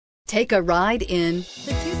Take a ride in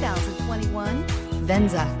the 2021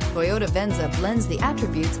 Venza. Toyota Venza blends the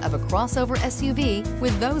attributes of a crossover SUV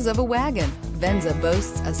with those of a wagon. Venza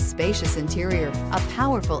boasts a spacious interior, a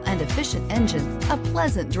powerful and efficient engine, a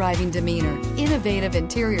pleasant driving demeanor, innovative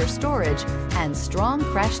interior storage, and strong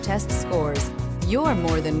crash test scores. You're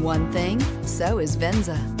more than one thing, so is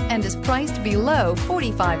Venza, and is priced below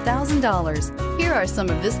 $45,000. Here are some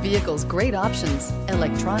of this vehicle's great options: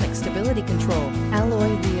 electronic stability control, alloy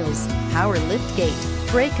wheels, power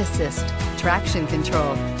liftgate, brake assist, traction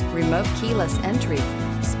control, remote keyless entry,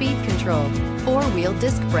 speed control, four-wheel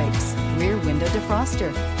disc brakes, rear window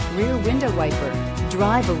defroster, rear window wiper.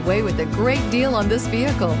 Drive away with a great deal on this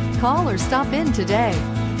vehicle. Call or stop in today.